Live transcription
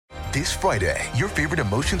This Friday, your favorite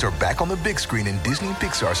emotions are back on the big screen in Disney and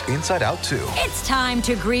Pixar's Inside Out 2. It's time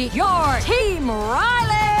to greet your Team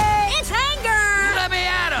Riley! It's anger! Let me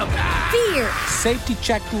at him! Fear! Safety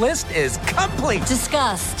checklist is complete!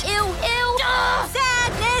 Disgust! Ew, ew!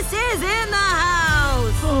 Sadness is in the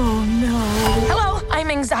house! Oh, no. Hello, I'm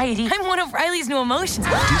anxiety. I'm one of Riley's new emotions.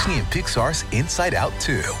 Disney and Pixar's Inside Out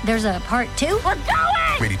 2. There's a part 2? We're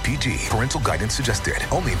going! Rated PG. Parental guidance suggested.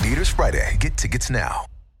 Only in theaters Friday. Get tickets now.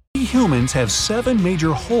 We humans have 7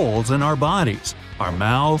 major holes in our bodies. Our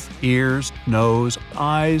mouth, ears, nose,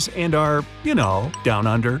 eyes, and our, down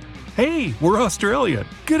under. Hey, we're Australian.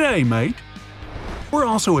 G'day, mate. We're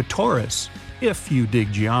also a torus, if you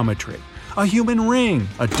dig geometry. A human ring,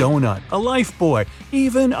 a donut, a life buoy,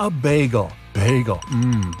 even a bagel. Bagel,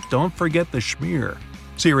 don't forget the schmear.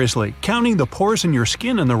 Seriously, counting the pores in your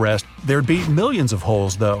skin and the rest, there'd be millions of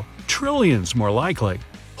holes though. Trillions more likely.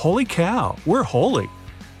 Holy cow, we're holy.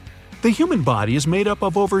 The human body is made up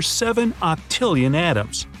of over 7 octillion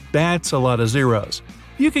atoms. That's a lot of zeros.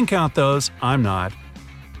 You can count those, I'm not.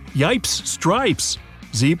 Yipes, stripes!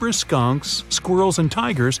 Zebras, skunks, squirrels, and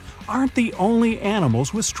tigers aren't the only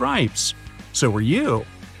animals with stripes. So are you.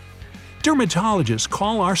 Dermatologists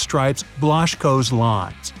call our stripes Blaschko's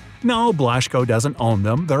lines. No, Blaschko doesn't own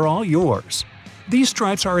them, they're all yours. These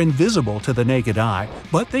stripes are invisible to the naked eye,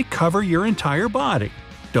 but they cover your entire body.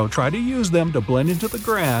 Don't try to use them to blend into the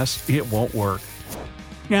grass, it won't work.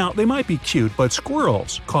 Now, they might be cute, but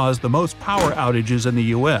squirrels cause the most power outages in the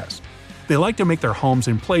US. They like to make their homes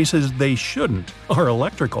in places they shouldn't, or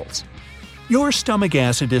electricals. Your stomach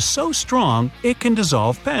acid is so strong it can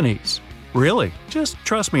dissolve pennies. Really, just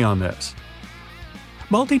trust me on this.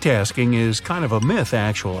 Multitasking is kind of a myth,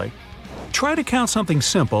 actually. Try to count something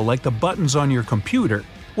simple like the buttons on your computer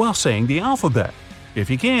while saying the alphabet. If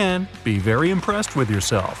you can, be very impressed with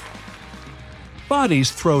yourself. Bodies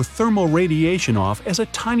throw thermal radiation off as a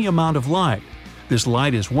tiny amount of light. This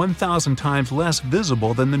light is 1,000 times less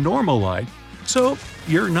visible than the normal light, so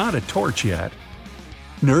you're not a torch yet.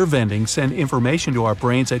 Nerve endings send information to our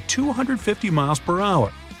brains at 250 miles per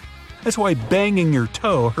hour. That's why banging your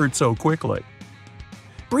toe hurts so quickly.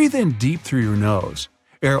 Breathe in deep through your nose.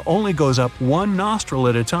 Air only goes up one nostril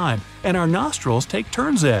at a time, and our nostrils take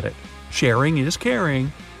turns at it. Sharing is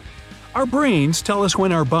caring. Our brains tell us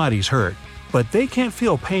when our bodies hurt, but they can't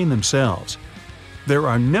feel pain themselves. There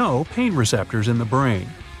are no pain receptors in the brain.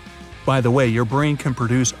 By the way, your brain can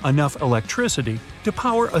produce enough electricity to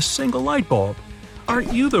power a single light bulb.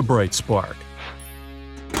 Aren't you the bright spark?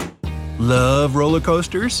 Love roller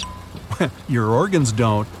coasters? Your organs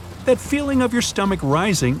don't. That feeling of your stomach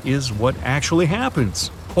rising is what actually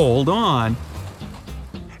happens. Hold on.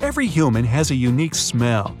 Every human has a unique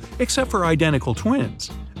smell, except for identical twins.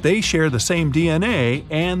 They share the same DNA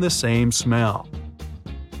and the same smell.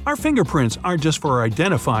 Our fingerprints aren't just for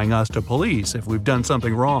identifying us to police if we've done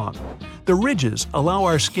something wrong. The ridges allow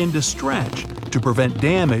our skin to stretch, to prevent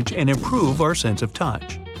damage and improve our sense of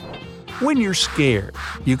touch. When you're scared,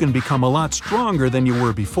 you can become a lot stronger than you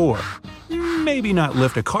were before. Maybe not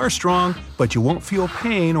lift a car strong, but you won't feel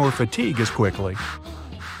pain or fatigue as quickly.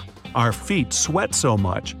 Our feet sweat so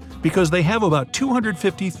much because they have about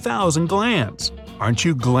 250,000 glands. Aren't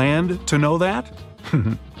you gland to know that?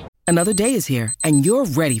 Another day is here, and you're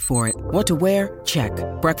ready for it. What to wear? Check.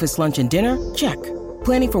 Breakfast, lunch, and dinner? Check.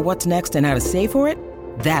 Planning for what's next and how to save for it?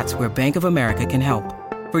 That's where Bank of America can help.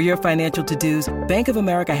 For your financial to-dos, Bank of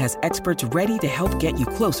America has experts ready to help get you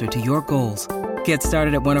closer to your goals. Get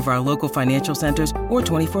started at one of our local financial centers or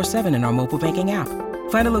 24/7 in our mobile banking app.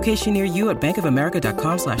 Find a location near you at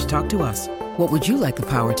bankofamerica.com/talktous. What would you like the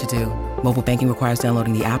power to do? Mobile banking requires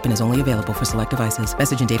downloading the app and is only available for select devices.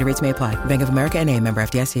 Message and data rates may apply. Bank of America N.A., member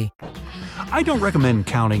FDIC. I don't recommend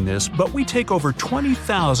counting this, but we take over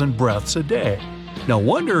 20,000 breaths a day. No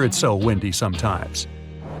wonder it's so windy sometimes.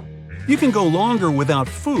 You can go longer without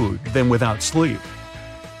food than without sleep.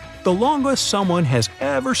 The longest someone has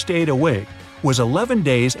ever stayed awake was 11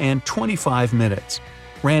 days and 25 minutes.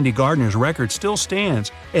 Randy Gardner's record still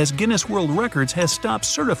stands, as Guinness World Records has stopped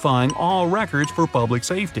certifying all records for public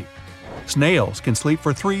safety. Snails can sleep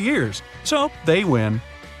for 3 years, so they win.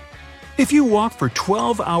 If you walk for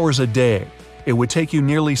 12 hours a day, it would take you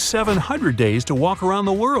nearly 700 days to walk around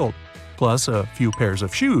the world, plus a few pairs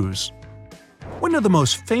of shoes. One of the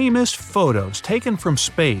most famous photos taken from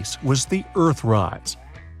space was the Earthrise.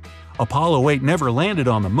 Apollo 8 never landed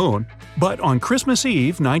on the moon, but on Christmas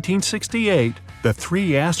Eve 1968, the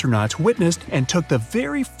 3 astronauts witnessed and took the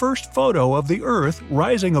very first photo of the Earth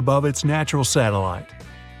rising above its natural satellite.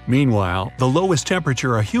 Meanwhile, the lowest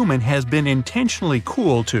temperature a human has been intentionally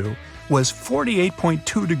cooled to was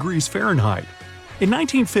 48.2 degrees Fahrenheit. In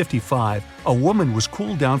 1955, a woman was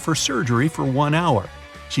cooled down for surgery for 1 hour.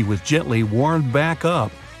 She was gently warmed back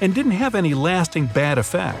up and didn't have any lasting bad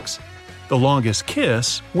effects. The longest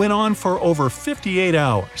kiss went on for over 58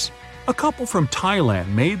 hours. A couple from Thailand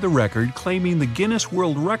made the record, claiming the Guinness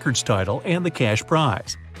World Records title and the cash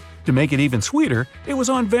prize. To make it even sweeter, it was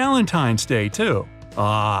on Valentine's Day, too.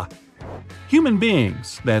 Human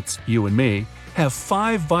beings, that's you and me, have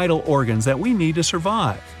 5 vital organs that we need to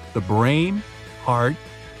survive: the brain, heart,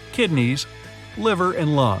 kidneys, liver,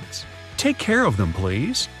 and lungs. Take care of them,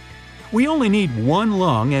 please. We only need 1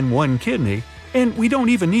 lung and 1 kidney, and we don't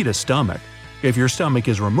even need a stomach. If your stomach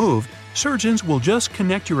is removed, surgeons will just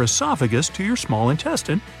connect your esophagus to your small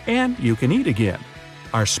intestine, and you can eat again.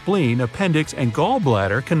 Our spleen, appendix, and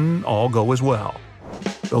gallbladder can all go as well.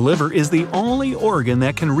 The liver is the only organ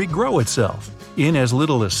that can regrow itself in as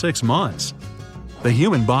little as 6 months. The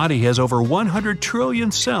human body has over 100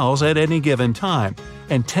 trillion cells at any given time,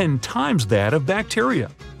 and 10 times that of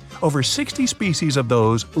bacteria. Over 60 species of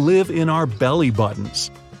those live in our belly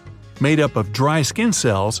buttons. Made up of dry skin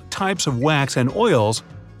cells, types of wax and oils,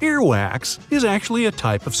 earwax is actually a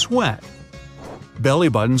type of sweat. Belly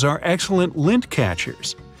buttons are excellent lint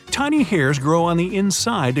catchers. Tiny hairs grow on the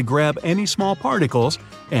inside to grab any small particles,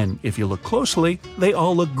 and if you look closely, they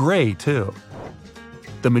all look gray too.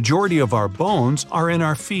 The majority of our bones are in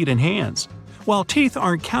our feet and hands, while teeth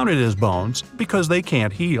aren't counted as bones because they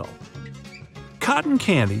can't heal. Cotton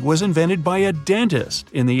candy was invented by a dentist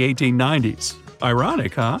in the 1890s.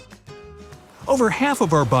 Ironic, huh? Over half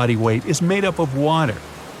of our body weight is made up of water,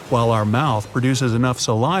 while our mouth produces enough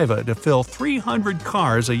saliva to fill 300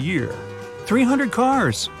 cars a year. 300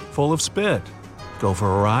 cars full of spit. Go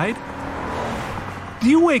for a ride?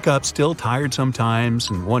 Do you wake up still tired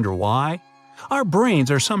sometimes and wonder why? Our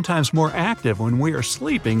brains are sometimes more active when we are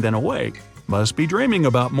sleeping than awake. Must be dreaming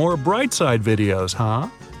about more Brightside videos, huh?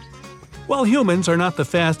 While humans are not the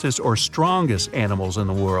fastest or strongest animals in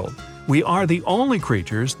the world, we are the only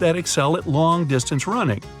creatures that excel at long-distance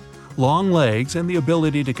running. Long legs and the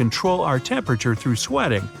ability to control our temperature through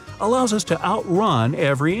sweating allows us to outrun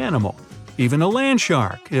every animal, even a land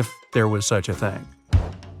shark, if there was such a thing.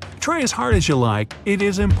 Try as hard as you like, it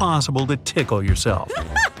is impossible to tickle yourself.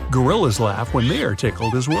 Gorillas laugh when they are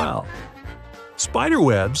tickled as well. Spider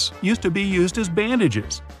webs used to be used as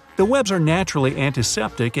bandages. The webs are naturally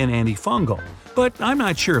antiseptic and antifungal, but I'm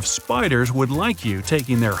not sure if spiders would like you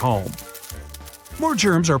taking their home. More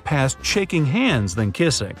germs are passed shaking hands than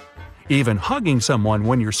kissing. Even hugging someone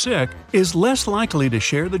when you're sick is less likely to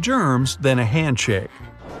share the germs than a handshake.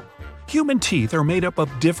 Human teeth are made up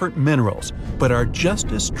of different minerals, but are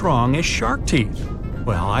just as strong as shark teeth.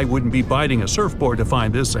 Well, I wouldn't be biting a surfboard to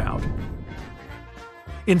find this out.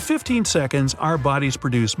 In 15 seconds, our bodies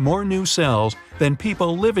produce more new cells than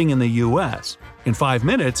people living in the US. In 5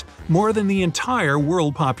 minutes, more than the entire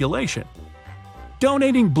world population.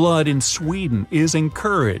 Donating blood in Sweden is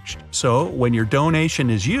encouraged, so when your donation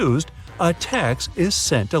is used, a text is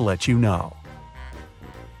sent to let you know.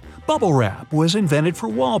 Bubble wrap was invented for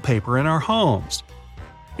wallpaper in our homes.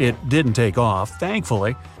 It didn't take off,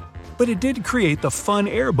 thankfully, but it did create the fun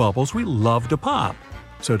air bubbles we love to pop.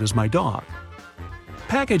 So does my dog.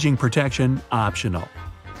 Packaging protection optional.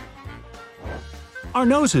 Our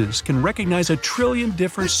noses can recognize 1 trillion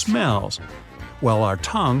different smells, while our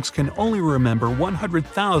tongues can only remember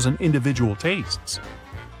 100,000 individual tastes.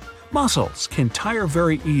 Muscles can tire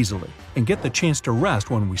very easily and get the chance to rest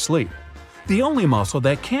when we sleep. The only muscle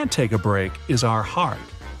that can't take a break is our heart.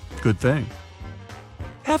 Good thing.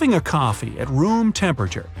 Having a coffee at room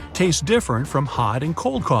temperature tastes different from hot and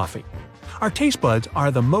cold coffee. Our taste buds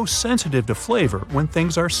are the most sensitive to flavor when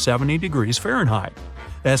things are 70 degrees Fahrenheit.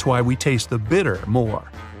 That's why we taste the bitter more.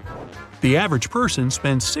 The average person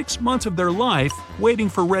spends 6 months of their life waiting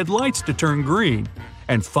for red lights to turn green,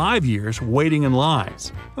 and 5 years waiting in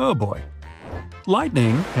lines. Oh boy.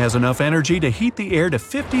 Lightning has enough energy to heat the air to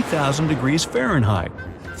 50,000 degrees Fahrenheit,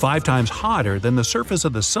 5 times hotter than the surface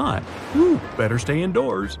of the sun. Better stay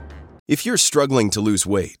indoors. If you're struggling to lose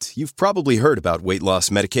weight, you've probably heard about weight loss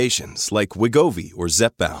medications like Wegovy or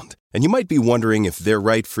Zepbound, and you might be wondering if they're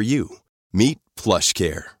right for you. Meet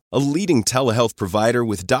PlushCare, a leading telehealth provider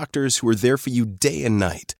with doctors who are there for you day and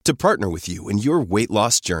night to partner with you in your weight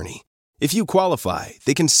loss journey. If you qualify,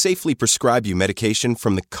 they can safely prescribe you medication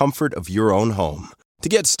from the comfort of your own home. To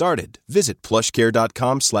get started, visit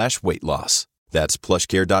plushcare.com/weightloss. That's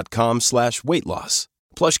plushcare.com/weightloss.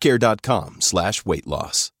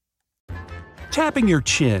 plushcare.com/weightloss. Tapping your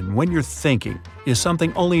chin when you're thinking is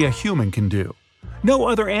something only a human can do. No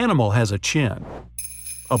other animal has a chin.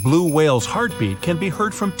 A blue whale's heartbeat can be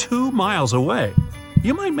heard from 2 miles away.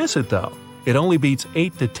 You might miss it though. It only beats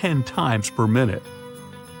 8 to 10 times per minute.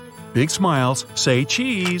 Big smiles say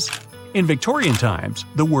cheese. In Victorian times,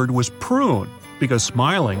 the word was prune because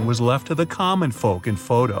smiling was left to the common folk in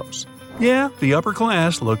photos. Yeah, the upper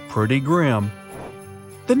class looked pretty grim.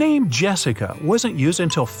 The name Jessica wasn't used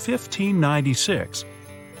until 1596,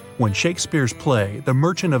 when Shakespeare's play The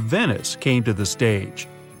Merchant of Venice came to the stage.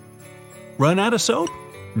 Run out of soap?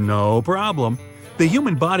 No problem. The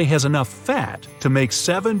human body has enough fat to make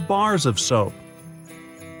 7 bars of soap.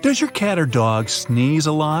 Does your cat or dog sneeze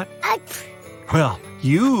a lot? Well,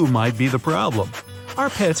 you might be the problem. Our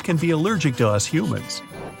pets can be allergic to us humans.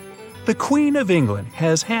 The Queen of England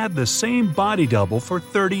has had the same body double for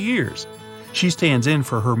 30 years. She stands in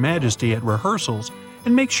for Her Majesty at rehearsals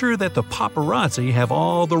and makes sure that the paparazzi have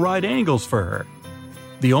all the right angles for her.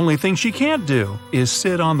 The only thing she can't do is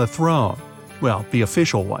sit on the throne. Well, the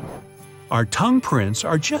official one. Our tongue prints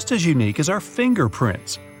are just as unique as our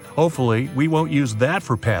fingerprints. Hopefully, we won't use that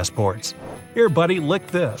for passports. Here, buddy, lick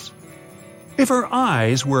this. If our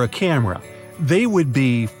eyes were a camera, they would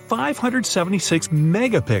be 576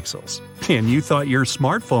 megapixels, and you thought your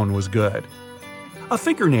smartphone was good. A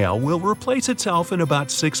fingernail will replace itself in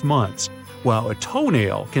about 6 months, while a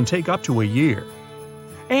toenail can take up to a year.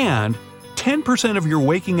 And 10% of your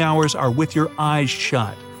waking hours are with your eyes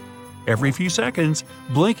shut. Every few seconds,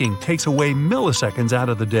 blinking takes away milliseconds out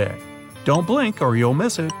of the day. Don't blink or you'll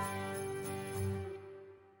miss it.